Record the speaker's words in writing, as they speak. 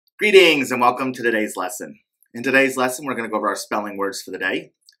Greetings and welcome to today's lesson. In today's lesson, we're going to go over our spelling words for the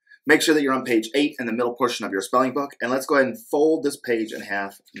day. Make sure that you're on page 8 in the middle portion of your spelling book, and let's go ahead and fold this page in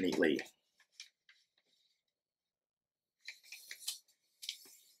half neatly.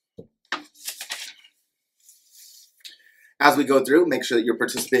 As we go through, make sure that you're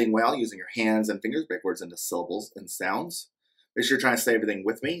participating well using your hands and fingers, break words into syllables and sounds. Make sure you're trying to say everything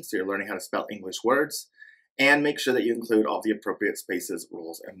with me so you're learning how to spell English words. And make sure that you include all the appropriate spaces,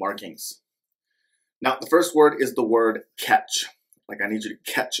 rules, and markings. Now, the first word is the word catch. Like, I need you to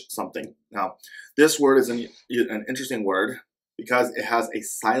catch something. Now, this word is an interesting word because it has a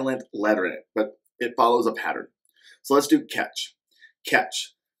silent letter in it, but it follows a pattern. So let's do catch.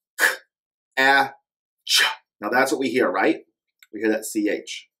 Catch. K-a-ch. Now, that's what we hear, right? We hear that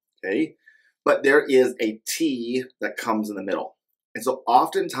CH, okay? But there is a T that comes in the middle. And so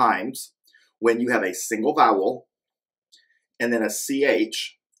oftentimes, when you have a single vowel and then a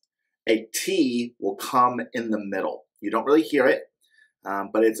CH, a T will come in the middle. You don't really hear it,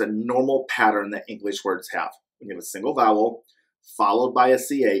 but it's a normal pattern that English words have. When you have a single vowel followed by a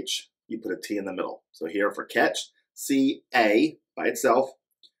CH, you put a T in the middle. So here for catch, C-A by itself,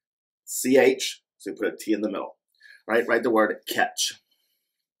 CH, so you put a T in the middle. All right, write the word catch.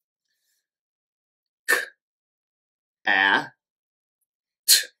 K-a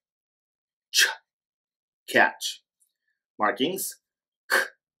catch. Markings,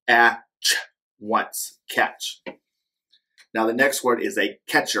 k-a-ch, once, catch. Now the next word is a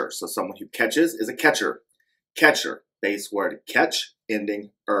catcher. So someone who catches is a catcher. Catcher, base word catch,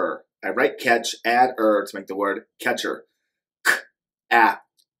 ending -er. I write catch, add -er to make the word catcher.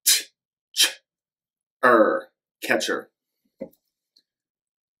 K-a-ch, catcher.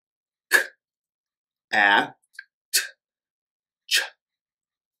 K-a-ch,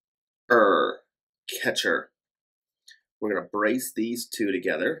 catcher. We're going to brace these two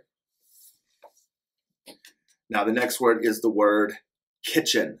together. Now the next word is the word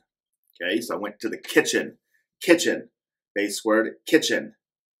kitchen. Okay, so I went to the kitchen. Kitchen, base word kitchen.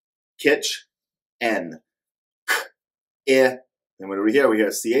 Kitch, N. K-I. And what do we hear? We hear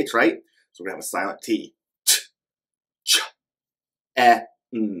a CH, right? So we're going to have a silent T.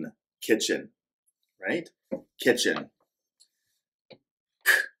 Ch-ch-e-n. Kitchen, right? Kitchen.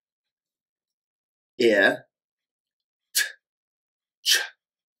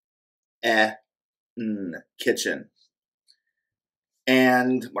 K-i-t-ch-e-n. Kitchen.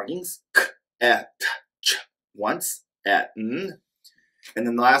 And markings, k-e-t-ch, once, e-n. And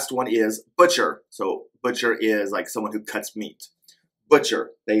then the last one is butcher. So butcher is like someone who cuts meat.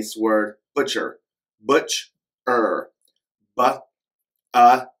 Butcher, base word butcher. Butch-er.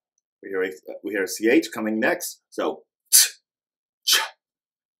 We hear CH coming next. So t-ch-er,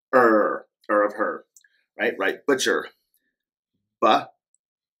 of her. Right, butcher.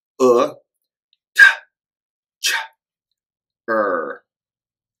 B-u-t-ch-er.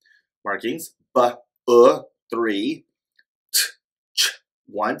 Markings, b-u, 3, t-ch,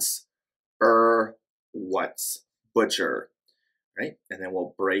 once, once. Butcher, right? And then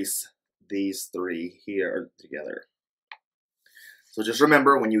we'll brace these three here together. So just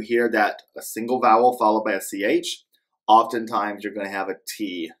remember, when you hear that a single vowel followed by a CH, oftentimes you're going to have a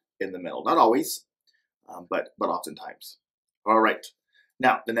T in the middle. Not always, but oftentimes. All right.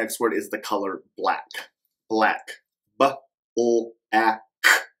 Now, the next word is the color black. Black. B-l-a-k.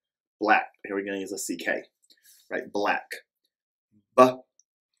 Black. Here we're going to use a CK. Right? Black. B-l-a-k.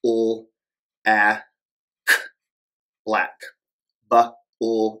 Black.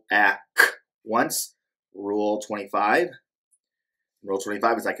 B-l-a-k. Once. Rule 25. Rule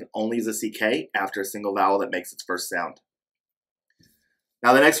 25 is I can only use a CK after a single vowel that makes its first sound.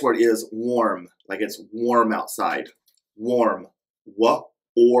 Now the next word is warm, like it's warm outside. Warm.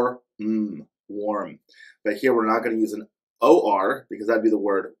 W-or-m. Warm. But here we're not going to use an O-R because that'd be the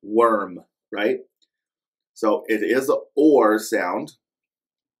word worm, right? So it is an OR sound,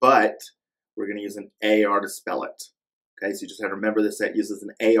 but we're going to use an AR to spell it. Okay, so you just have to remember this set uses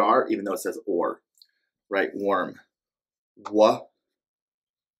an AR even though it says OR. Right, warm.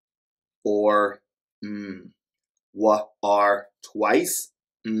 W-or-m. W-R twice.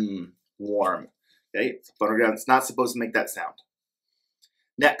 Warm. Okay, so phonogram, it's not supposed to make that sound.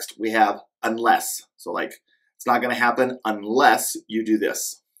 Next, we have unless. So like, it's not going to happen unless you do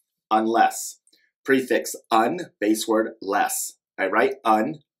this. Unless. Prefix un, base word less. I write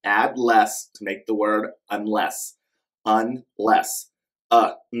un, add less to make the word unless. Unless.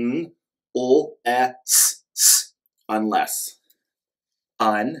 U-l-e-s-s. Unless.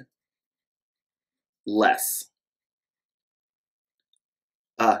 Unless.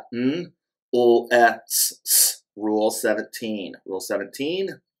 Rule 17. Rule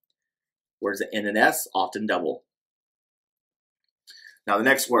 17. Words that end in S often double. Now the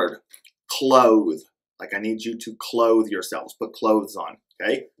next word, clothe. Like I need you to clothe yourselves. Put clothes on,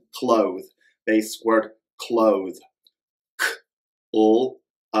 okay? Clothe. Base word, clothe. K-L-O-V-E.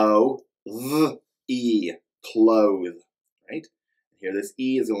 Clothe, right? Here this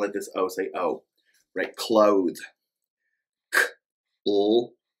E is going to let this O say O, right? Clothe.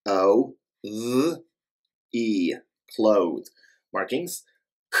 K-L-O-V-E. Clothe. Markings.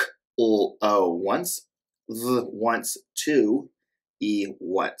 K-L-O once. V once, two. E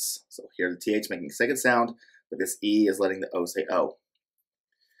once. So here the TH making a second sound, but this E is letting the O say O.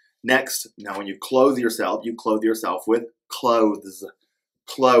 Next, now when you clothe yourself with clothes.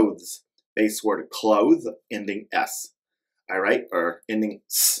 Clothes. Base word clothe, ending S. All right, or ending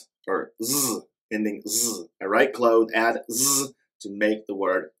S, or Z, ending Z. All right, clothe, add Z to make the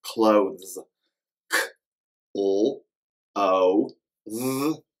word clothes. K-L-O-V-E-S.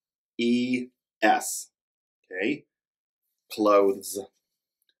 Okay, clothes.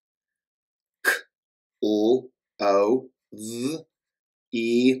 K-L-O-V-E,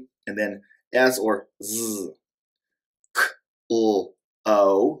 and then S or Z.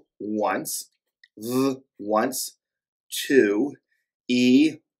 K-L-O once, V once, two,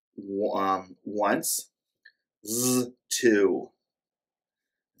 E once, Z two.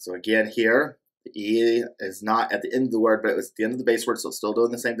 So again here, the E is not at the end of the word, but it was at the end of the base word, so it's still doing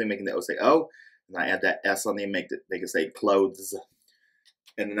the same thing, making the O say O. And I add that S on the end, make it say clothes.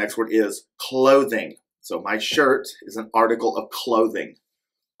 And the next word is clothing. So my shirt is an article of clothing.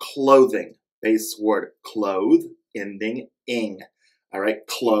 Clothing. Base word clothe, ending ing. All right,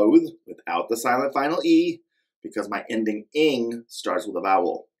 clothe without the silent final E, because my ending ing starts with a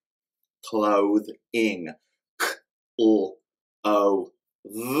vowel. Clothing. K-L-O-V-I-N.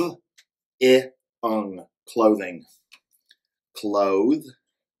 Clothing. Clothe.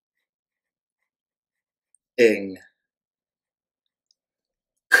 Ing.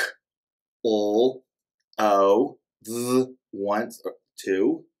 K-L-O-V once or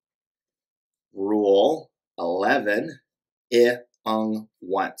two. Rule 11. I-ung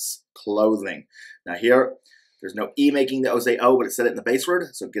once. Clothing. Now here, there's no E making the O say O, but it said it in the base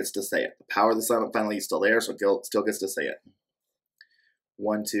word, so it gets to say it. The power of the silent final E is still there, so it still gets to say it.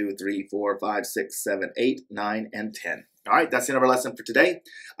 1, 2, 3, 4, 5, 6, 7, 8, 9, and 10. All right, that's the end of our lesson for today.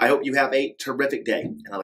 I hope you have a terrific day. And